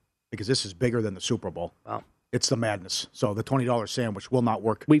weekend because this is bigger than the Super Bowl. Wow. It's the madness. So the $20 sandwich will not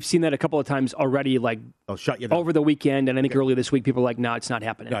work. We've seen that a couple of times already, like they'll shut you down over the weekend, and I think earlier this week people were like, no, it's not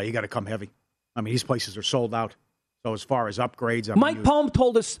happening. No, you got to come heavy. I mean, these places are sold out. So as far as upgrades, Mike Palm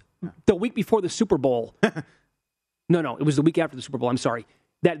told us the week before the Super Bowl. No, it was the week after the Super Bowl. I'm sorry.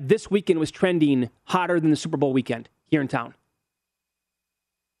 That this weekend was trending hotter than the Super Bowl weekend here in town.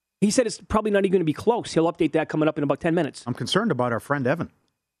 He said it's probably not even going to be close. He'll update that coming up in about 10 minutes. I'm concerned about our friend Evan.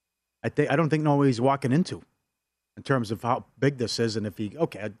 I don't think know what he's walking into. in terms of how big this is, and if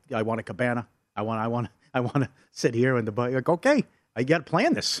I want a cabana, I want to sit here in the like, okay, I got to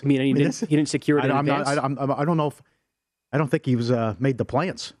plan this. I mean, he didn't secure it in advance? I don't know I don't think he was made the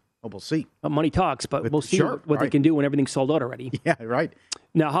plans. Well, we'll see. Money talks, but we'll see what they can do when everything's sold out already. Yeah, right.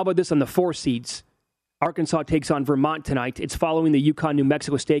 Now, how about this on the 4 seeds? Arkansas takes on Vermont tonight. It's following the UConn-New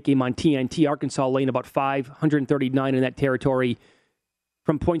Mexico State game on TNT. Arkansas laying about 539 in that territory.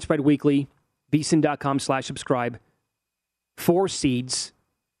 From Point Spread Weekly, vsin.com/subscribe. 4 seeds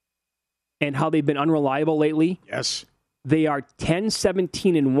and how they've been unreliable lately. Yes. They are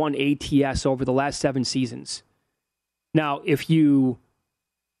 10-17-1 ATS over the last 7 seasons. Now, if you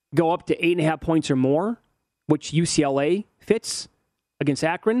go up to 8.5 points or more, which UCLA fits against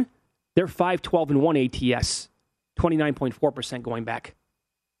Akron, they're 5-12-1 ATS, 29.4% going back.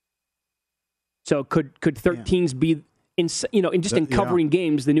 So could 13s be in covering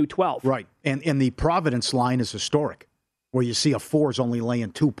games the new 12? Right, and the Providence line is historic, where you see a 4 is only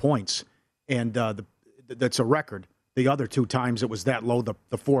laying 2 points, and that's a record. The other 2 times it was that low,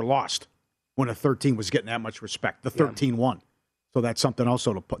 the 4 lost when a 13 was getting that much respect. The 13 won. So that's something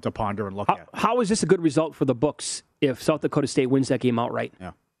also to ponder and look at. How is this a good result for the books if South Dakota State wins that game outright?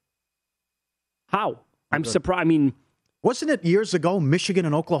 Yeah. How? I'm surprised. I mean, wasn't it years ago, Michigan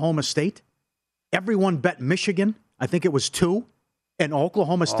and Oklahoma State? Everyone bet Michigan. I think it was 2. And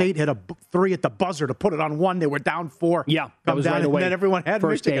Oklahoma State had a 3 at the buzzer to put it on 1. They were down 4. Yeah, that was right away. And then everyone had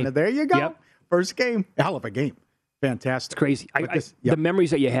First Michigan. game. And there you go. Yep. First game. Hell of a game. Fantastic. It's crazy. The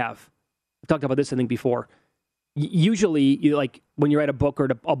memories that you have. I talked about this, I think, before. Usually, when you're at a book or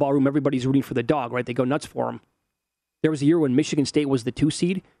a ballroom, everybody's rooting for the dog, right? They go nuts for them. There was a year when Michigan State was the 2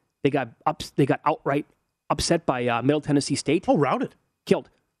 seed. They got outright upset by Middle Tennessee State. Oh, routed. Killed.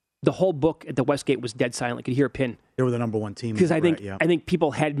 The whole book at the Westgate was dead silent. You could hear a pin. They were the number 1 team. Because I think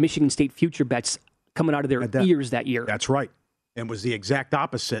people had Michigan State future bets coming out of their ears that year. That's right. And it was the exact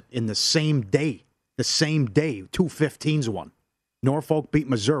opposite in the same day. The same day, 2 15s won. Norfolk beat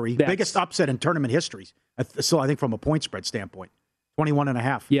Missouri. Biggest upset in tournament histories. So I think from a point spread standpoint,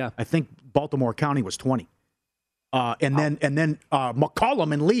 21.5. Yeah. I think Baltimore County was 20. And then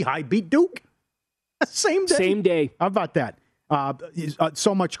McCollum and Lehigh beat Duke. Same day. Same day. How about that?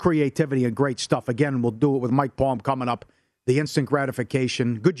 So much creativity and great stuff. Again, we'll do it with Mike Palm coming up. The instant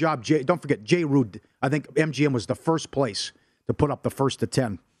gratification. Good job, Jay. Don't forget, Jay Rude. I think MGM was the first place to put up the 1st to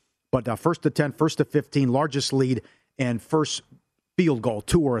 10. But 1st to 10, 1st to 15, largest lead, and first field goal,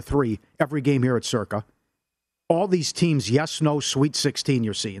 2 or 3, every game here at Circa. All these teams, yes, no, Sweet 16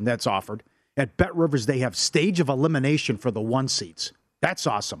 you're seeing. That's offered. At Bet Rivers, they have stage of elimination for the 1 seeds. That's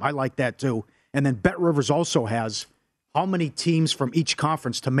awesome. I like that, too. And then Bet Rivers also has how many teams from each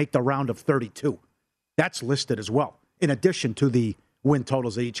conference to make the round of 32. That's listed as well, in addition to the win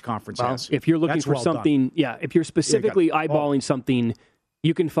totals that each conference has. If you're looking for something, if you're specifically eyeballing something,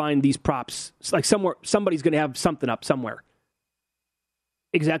 you can find these props. Like somebody's going to have something up somewhere.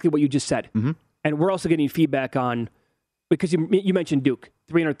 Exactly what you just said. Mm-hmm. And we're also getting feedback on, because you mentioned Duke,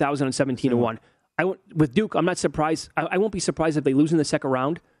 300,000 on 17-1. With Duke, I'm not surprised. I won't be surprised if they lose in the second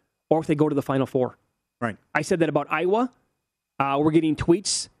round or if they go to the Final Four. Right. I said that about Iowa. We're getting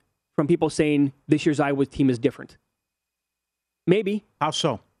tweets from people saying this year's Iowa team is different. Maybe. How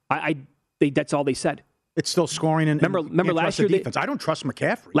so? That's all they said. It's still scoring. And remember last year, defense. I don't trust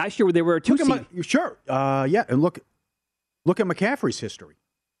McCaffrey. Last year they were a 2 seed. Sure. Yeah. And look at McCaffrey's history.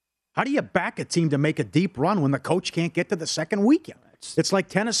 How do you back a team to make a deep run when the coach can't get to the second weekend? It's like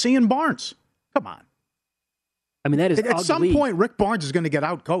Tennessee and Barnes. Come on. I mean, that is at some point, Rick Barnes is going to get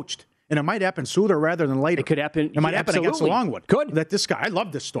out-coached, and it might happen sooner rather than later. It could happen. It might happen against Longwood. Good. That this guy, I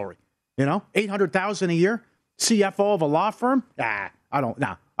love this story. $800,000 a year, CFO of a law firm. I don't.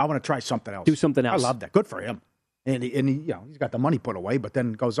 Nah, I want to try something else. Do something else. I love that. Good for him. And he's got the money put away, but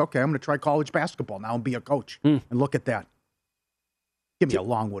then goes, okay, I'm going to try college basketball now and be a coach. And look at that. Give me a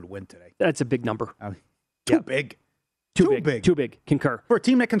Longwood win today. That's a big number. Too big. Too big. Concur. For a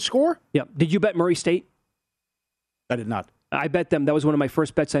team that can score? Yeah. Did you bet Murray State? I did not. I bet them. That was one of my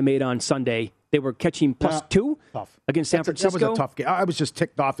first bets I made on Sunday. They were catching +2 against San Francisco. That was a tough game. I was just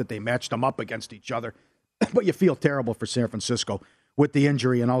ticked off that they matched them up against each other. But you feel terrible for San Francisco with the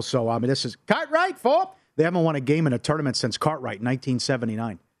injury. And also, this is Cartwright fault. They haven't won a game in a tournament since Cartwright in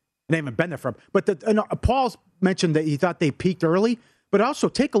 1979. They haven't been there for him. But Paul mentioned that he thought they peaked early. But also,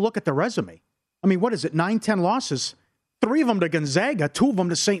 take a look at the resume. I mean, what is it? 9-10 losses. 3 of them to Gonzaga, 2 of them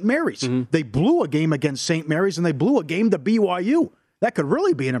to St. Mary's. Mm-hmm. They blew a game against St. Mary's, and they blew a game to BYU. That could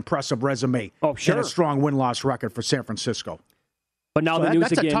really be an impressive resume. Oh, sure. And a strong win-loss record for San Francisco. But now the news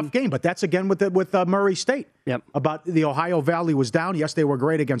that's again. That's a tough game, but that's again with Murray State. Yep. About the Ohio Valley was down. Yes, they were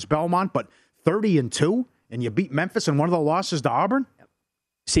great against Belmont, but 30-2 and you beat Memphis in one of the losses to Auburn?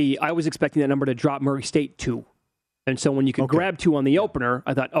 See, I was expecting that number to drop Murray State 2. And so when you could grab 2 on the opener,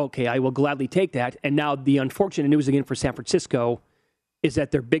 I thought, okay, I will gladly take that. And now the unfortunate news again for San Francisco is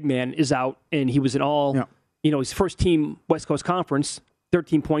that their big man is out, and he was in all, his first team West Coast Conference,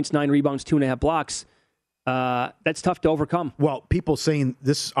 13 points, 9 rebounds, 2.5 blocks. That's tough to overcome. Well, people saying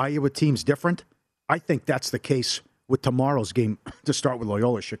this Iowa team's different, I think that's the case with tomorrow's game to start with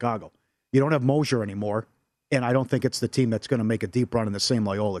Loyola Chicago. You don't have Mosier anymore, and I don't think it's the team that's going to make a deep run in the same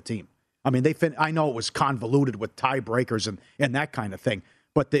Loyola team. I mean, I know it was convoluted with tiebreakers and that kind of thing,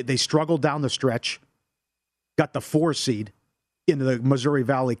 but they struggled down the stretch, got the 4 seed into the Missouri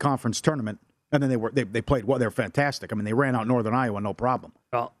Valley Conference tournament, and then they played well. They're fantastic. I mean, they ran out Northern Iowa, no problem.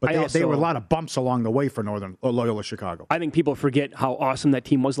 Well, but they were a lot of bumps along the way for Loyola Chicago. I think people forget how awesome that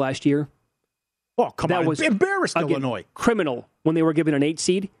team was last year. Oh, come on. Was embarrassed Illinois. Criminal when they were given an 8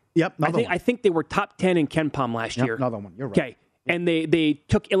 seed. Yep. I think they were top 10 in KenPom last year. Another one. You're right. Okay. And they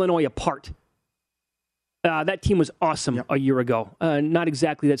took Illinois apart. That team was awesome a year ago. Not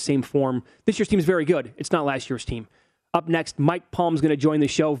exactly that same form. This year's team is very good. It's not last year's team. Up next, Mike Palm's going to join the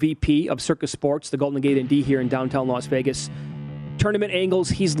show, VP of Circus Sports, the Golden Gate ND here in downtown Las Vegas. Tournament angles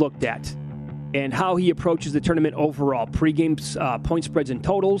he's looked at and how he approaches the tournament overall. Pre-game point spreads and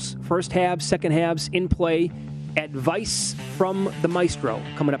totals, first halves, second halves, in play. Advice from the Maestro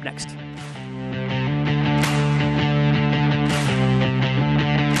coming up next.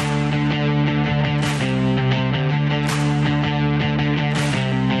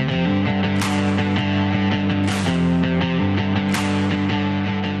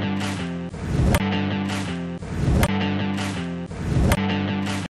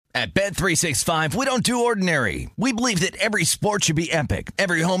 At Bet365, we don't do ordinary. We believe that every sport should be epic.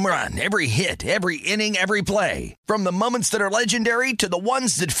 Every home run, every hit, every inning, every play. From the moments that are legendary to the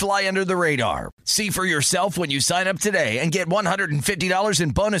ones that fly under the radar. See for yourself when you sign up today and get $150 in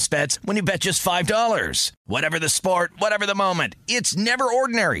bonus bets when you bet just $5. Whatever the sport, whatever the moment, it's never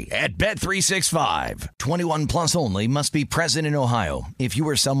ordinary at Bet365. 21 plus only. Must be present in Ohio. If you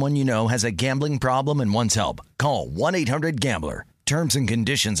or someone you know has a gambling problem and wants help, call 1-800-GAMBLER. Terms and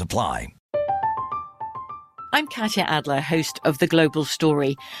conditions apply. I'm Katya Adler, host of The Global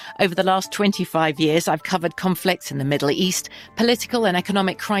Story. Over the last 25 years, I've covered conflicts in the Middle East, political and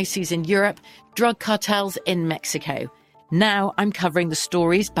economic crises in Europe, drug cartels in Mexico. Now I'm covering the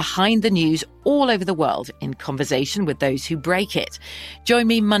stories behind the news all over the world in conversation with those who break it. Join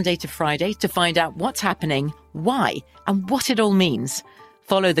me Monday to Friday to find out what's happening, why, and what it all means.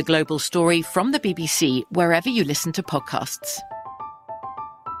 Follow The Global Story from the BBC wherever you listen to podcasts.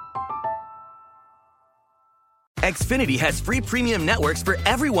 Xfinity has free premium networks for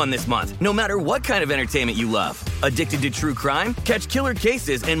everyone this month, no matter what kind of entertainment you love. Addicted to true crime? Catch killer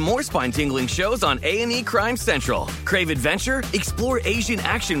cases and more spine-tingling shows on A&E Crime Central. Crave adventure? Explore Asian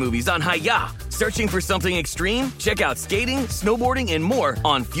action movies on Hi-YAH. Searching for something extreme? Check out skating, snowboarding, and more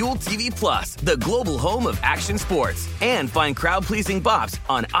on Fuel TV Plus, the global home of action sports. And find crowd-pleasing bops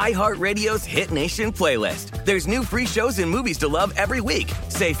on iHeartRadio's Hit Nation playlist. There's new free shows and movies to love every week.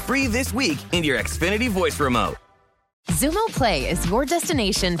 Say free this week in your Xfinity voice remote. Xumo Play is your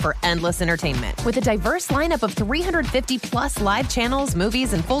destination for endless entertainment. With a diverse lineup of 350 plus live channels,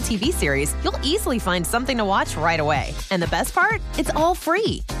 movies, and full TV series, you'll easily find something to watch right away. And the best part? It's all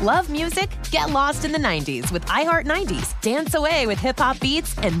free. Love music? Get lost in the 90s with iHeart 90s, dance away with hip-hop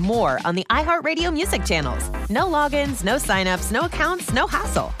beats, and more on the iHeartRadio music channels. No logins, no signups, no accounts, no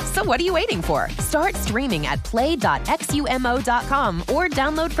hassle. So what are you waiting for? Start streaming at play.xumo.com or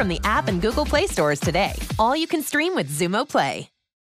download from the app and Google Play stores today. All you can stream with Xumo Play.